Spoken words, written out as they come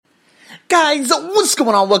Guys, what's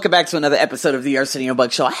going on? Welcome back to another episode of the Arsenio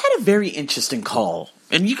Bug Show. I had a very interesting call,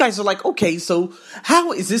 and you guys are like, okay, so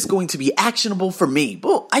how is this going to be actionable for me?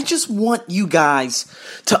 Well, I just want you guys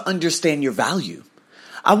to understand your value.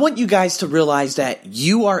 I want you guys to realize that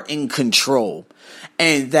you are in control,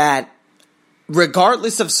 and that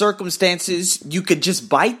regardless of circumstances, you could just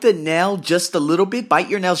bite your nails just a little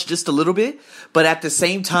bit, but at the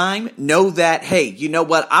same time, know that, hey, you know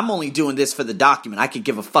what? I'm only doing this for the document. I could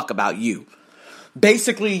give a fuck about you.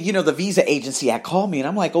 Basically, the visa agency had called me, and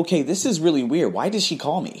I'm like, okay, this is really weird. Why did she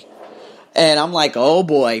call me? And I'm like, oh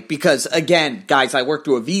boy, because again, guys, I work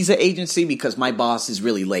through a visa agency because my boss is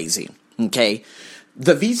really lazy, okay?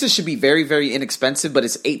 The visa should be very, very inexpensive, but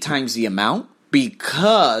it's 8 times the amount.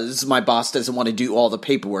 Because my boss doesn't want to do all the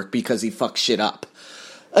paperwork because he fucks shit up.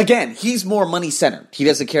 Again, he's more money-centered. He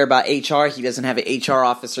doesn't care about HR. He doesn't have an HR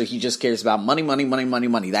officer. He just cares about money.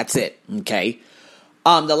 That's it, okay?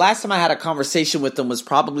 The last time I had a conversation with him was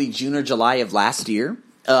probably June or July of last year.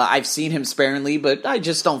 I've seen him sparingly, but I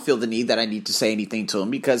just don't feel the need that I need to say anything to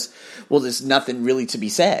him because, well, there's nothing really to be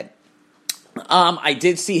said. I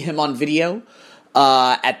did see him on video.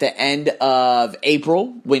 At the end of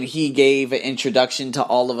April, when he gave an introduction to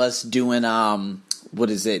all of us doing, for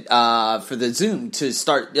the Zoom to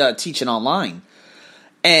start teaching online.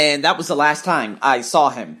 And that was the last time I saw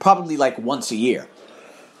him, probably like once a year.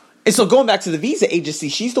 And so going back to the visa agency,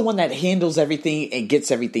 she's the one that handles everything and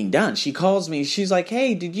gets everything done. She calls me, she's like,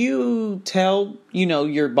 hey, did you tell,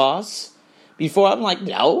 your boss before? I'm like,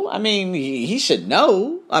 no, he should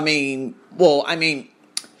know.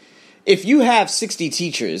 If you have 60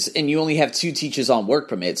 teachers and you only have 2 teachers on work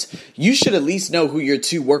permits, you should at least know who your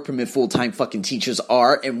 2 work permit full-time fucking teachers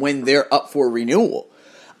are and when they're up for renewal.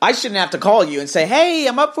 I shouldn't have to call you and say, hey,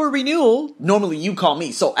 I'm up for renewal. Normally you call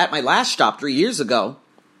me. So at my last stop 3 years ago,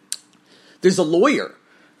 there's a lawyer,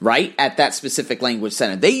 right, at that specific language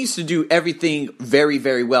center. They used to do everything very,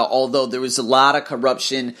 very well, although there was a lot of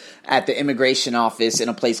corruption at the immigration office in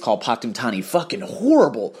a place called Pathum Thani. Fucking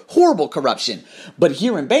horrible, horrible corruption. But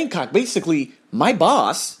here in Bangkok, basically, my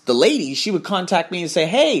boss, the lady, she would contact me and say,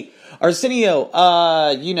 hey, Arsenio,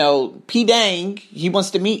 P. Dang, he wants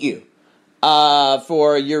to meet you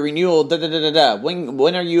for your renewal,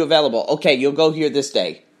 When are you available? Okay, you'll go here this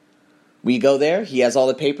day. We go there, he has all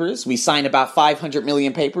the papers, we sign about 500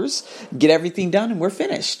 million papers, get everything done, and we're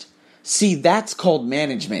finished. See, that's called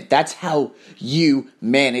management. That's how you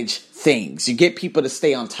manage things. You get people to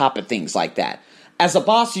stay on top of things like that. As a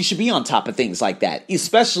boss, you should be on top of things like that,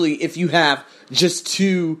 especially if you have just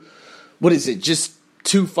 2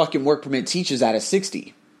 fucking work permit teachers out of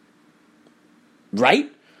 60. Right?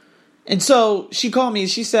 And so she called me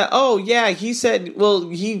and she said, oh yeah, he said, well,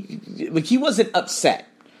 he wasn't upset.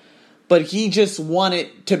 But he just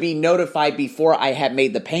wanted to be notified before I had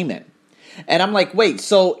made the payment. And I'm like, wait,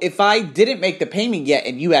 so if I didn't make the payment yet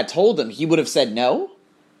and you had told him, he would have said no?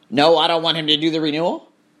 No, I don't want him to do the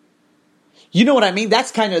renewal? You know what I mean?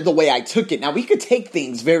 That's kind of the way I took it. Now, we could take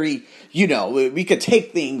things very, we could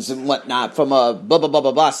take things and whatnot from a blah, blah, blah,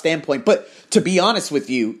 blah, blah standpoint. But to be honest with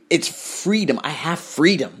you, it's freedom. I have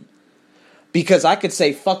freedom. Because I could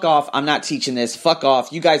say, fuck off, I'm not teaching this, fuck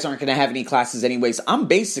off, you guys aren't going to have any classes anyways. I'm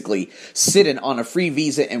basically sitting on a free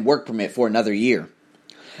visa and work permit for another year.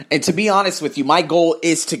 And to be honest with you, my goal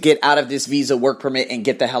is to get out of this visa work permit and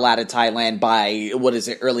get the hell out of Thailand by,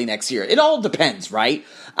 early next year. It all depends, right?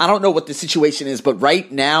 I don't know what the situation is, but right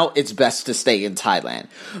now, it's best to stay in Thailand.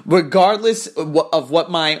 Regardless of what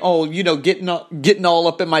my, getting all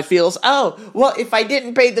up in my feels. Oh, well, if I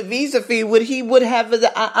didn't pay the visa fee, would have,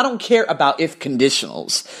 I don't care about if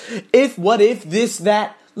conditionals. What if, this,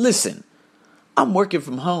 that. Listen, I'm working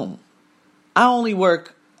from home. I only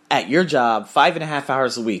work at your job 5.5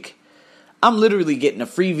 hours a week. I'm literally getting a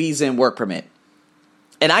free visa and work permit.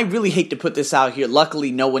 And I really hate to put this out here.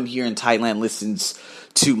 Luckily, no one here in Thailand listens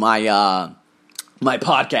to my my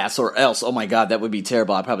podcast, or else, oh my god, that would be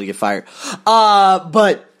terrible. I'd probably get fired.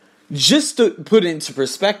 But just to put it into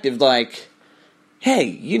perspective, like,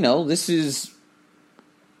 hey, this is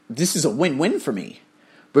a win-win for me.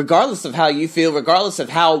 Regardless of how you feel, regardless of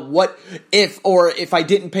if I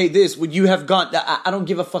didn't pay this, would you have gone? I don't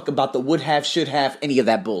give a fuck about the would have, should have, any of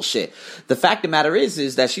that bullshit. The fact of the matter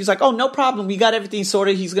is that she's like, oh, no problem. We got everything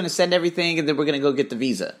sorted. He's going to send everything, and then we're going to go get the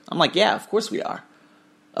visa. I'm like, yeah, of course we are.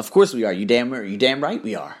 Of course we are. You damn right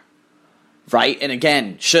we are. Right? And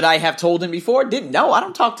again, should I have told him before? Didn't know. I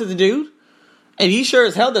don't talk to the dude. And he sure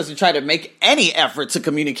as hell doesn't try to make any effort to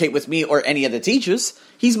communicate with me or any of the teachers.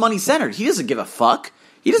 He's money-centered. He doesn't give a fuck.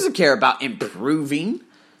 He doesn't care about improving.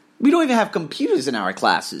 We don't even have computers in our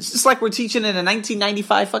classes. It's like we're teaching in a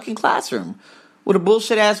 1995 fucking classroom with a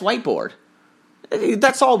bullshit-ass whiteboard.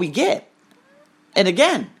 That's all we get. And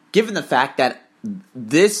again, given the fact that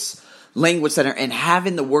this language center and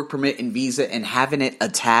having the work permit and visa and having it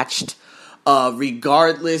attached,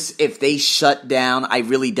 regardless if they shut down, I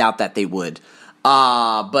really doubt that they would.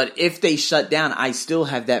 But if they shut down, I still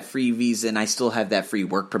have that free visa and I still have that free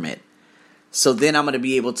work permit. So then I'm going to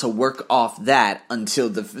be able to work off that until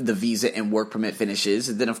the visa and work permit finishes.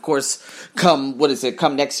 And then, of course, come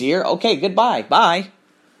next year? Okay, goodbye. Bye.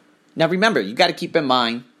 Now, remember, you got to keep in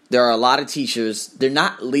mind, there are a lot of teachers. They're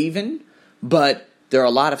not leaving, but there are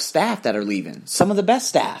a lot of staff that are leaving. Some of the best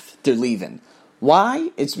staff, they're leaving. Why?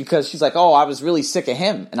 It's because she's like, oh, I was really sick of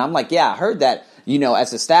him. And I'm like, yeah, I heard that.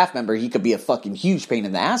 As a staff member, he could be a fucking huge pain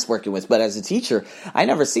in the ass working with. But as a teacher, I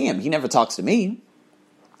never see him. He never talks to me.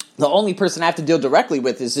 The only person I have to deal directly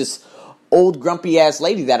with is this old grumpy-ass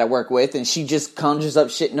lady that I work with, and she just conjures up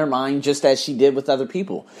shit in her mind just as she did with other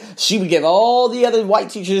people. She would give all the other white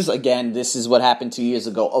teachers, again, this is what happened 2 years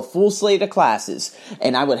ago, a full slate of classes,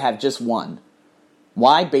 and I would have just one.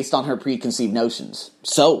 Why? Based on her preconceived notions.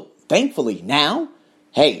 So, thankfully, now,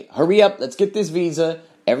 hey, hurry up, let's get this visa,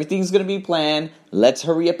 everything's going to be planned, let's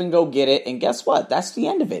hurry up and go get it, and guess what? That's the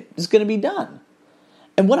end of it. It's going to be done.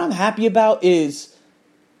 And what I'm happy about is,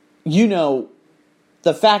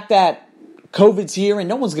 the fact that COVID's here and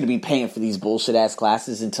no one's going to be paying for these bullshit-ass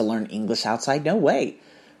classes and to learn English outside. No way.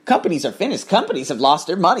 Companies are finished. Companies have lost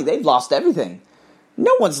their money. They've lost everything.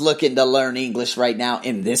 No one's looking to learn English right now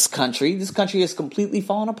in this country. This country is completely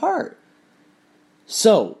falling apart.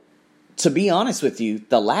 So, to be honest with you,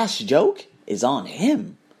 the last joke is on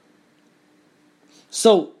him.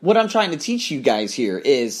 So, what I'm trying to teach you guys here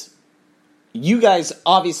is, you guys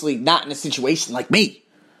obviously not in a situation like me.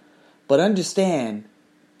 But understand,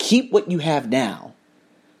 keep what you have now.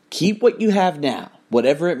 Keep what you have now,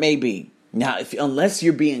 whatever it may be. Now, unless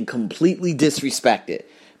you're being completely disrespected.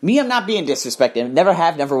 Me, I'm not being disrespected. Never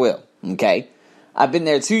have, never will. Okay? I've been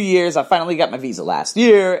there 2 years. I finally got my visa last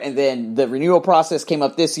year. And then the renewal process came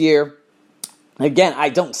up this year. Again, I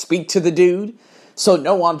don't speak to the dude. So,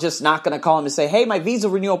 no, I'm just not going to call him and say, hey, my visa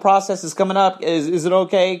renewal process is coming up. Is it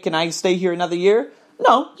okay? Can I stay here another year?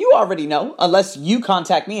 No, you already know, unless you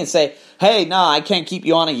contact me and say, hey, nah, I can't keep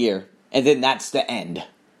you on a year. And then that's the end.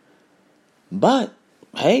 But,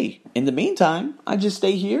 hey, in the meantime, I just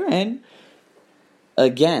stay here. And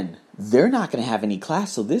again, they're not going to have any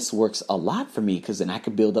class. So this works a lot for me because then I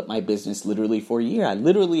could build up my business literally for a year. I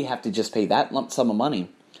literally have to just pay that lump sum of money.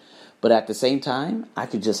 But at the same time, I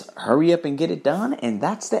could just hurry up and get it done. And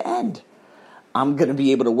that's the end. I'm going to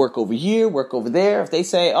be able to work over here, work over there. If they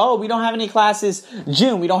say, oh, we don't have any classes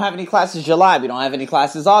June, we don't have any classes July, we don't have any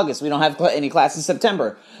classes August, we don't have any classes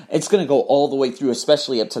September, it's going to go all the way through,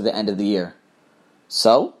 especially up to the end of the year.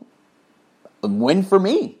 So, a win for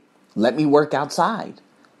me. Let me work outside.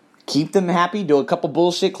 Keep them happy, do a couple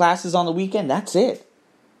bullshit classes on the weekend, that's it.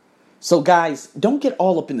 So guys, don't get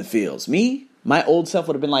all up in the fields. My old self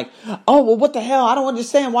would have been like, oh, well, what the hell? I don't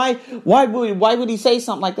understand. Why would he say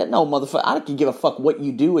something like that? No, motherfucker, I don't give a fuck what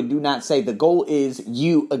you do and do not say. The goal is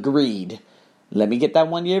you agreed. Let me get that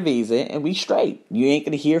 1 year visa and we straight. You ain't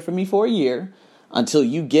going to hear from me for a year until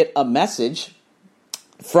you get a message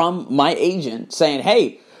from my agent saying,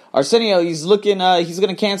 hey, Arsenio, he's going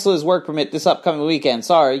to cancel his work permit this upcoming weekend.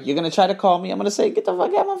 Sorry, you're going to try to call me. I'm going to say, get the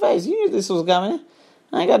fuck out of my face. You knew this was coming.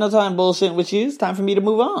 I ain't got no time bullshitting with you. It's time for me to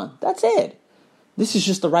move on. That's it. This is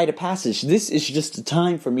just a rite of passage. This is just a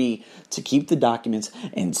time for me to keep the documents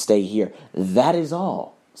and stay here. That is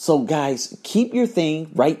all. So guys, keep your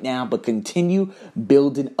thing right now, but continue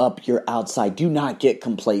building up your outside. Do not get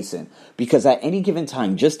complacent because at any given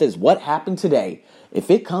time, just as what happened today,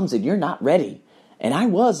 if it comes and you're not ready, and I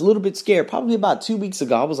was a little bit scared, probably about 2 weeks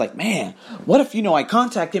ago, I was like, man, what if, I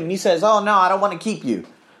contact him and he says, oh no, I don't want to keep you.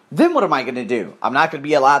 Then what am I going to do? I'm not going to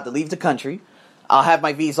be allowed to leave the country. I'll have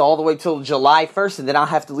my visa all the way till July 1st, and then I'll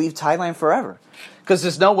have to leave Thailand forever. Because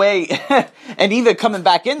there's no way, and even coming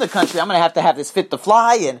back in the country, I'm going to have this fit to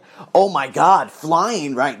fly, and oh my God,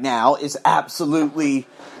 flying right now is absolutely,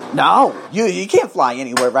 no, you can't fly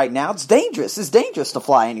anywhere right now. It's dangerous. It's dangerous to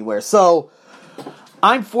fly anywhere. So,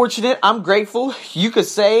 I'm fortunate, I'm grateful. You could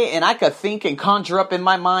say, and I could think and conjure up in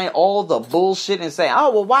my mind all the bullshit and say,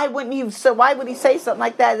 oh, well, why would he say something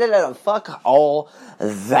like that? Fuck all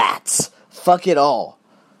that. Fuck it all.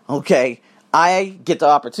 Okay? I get the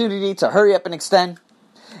opportunity to hurry up and extend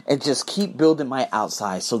and just keep building my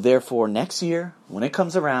outside. So therefore, next year, when it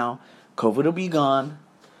comes around, COVID will be gone,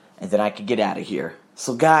 and then I can get out of here.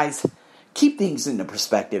 So guys, keep things into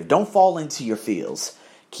perspective. Don't fall into your feels.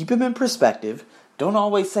 Keep them in perspective. Don't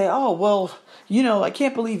always say, oh, well, I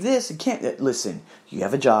can't believe this. Listen, you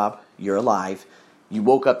have a job. You're alive. You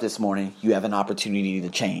woke up this morning, you have an opportunity to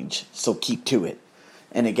change. So keep to it.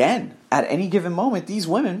 And again, at any given moment, these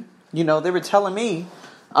women, they were telling me,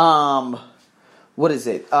 what is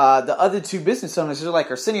it? The other two business owners are like,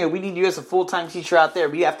 Arsenio, we need you as a full-time teacher out there.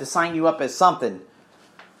 We have to sign you up as something.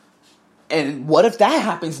 And what if that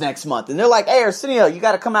happens next month? And they're like, hey, Arsenio, you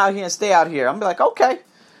got to come out here and stay out here. I'm be like, okay.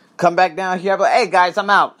 Come back down here. I'm like, hey, guys, I'm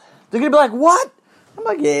out. They're going to be like, what? I'm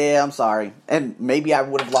like, yeah, I'm sorry. And maybe I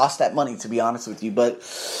would have lost that money, to be honest with you. But,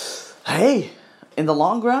 hey, in the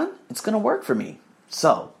long run, it's going to work for me.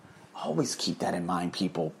 So, always keep that in mind,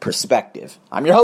 people. Perspective. I'm your host.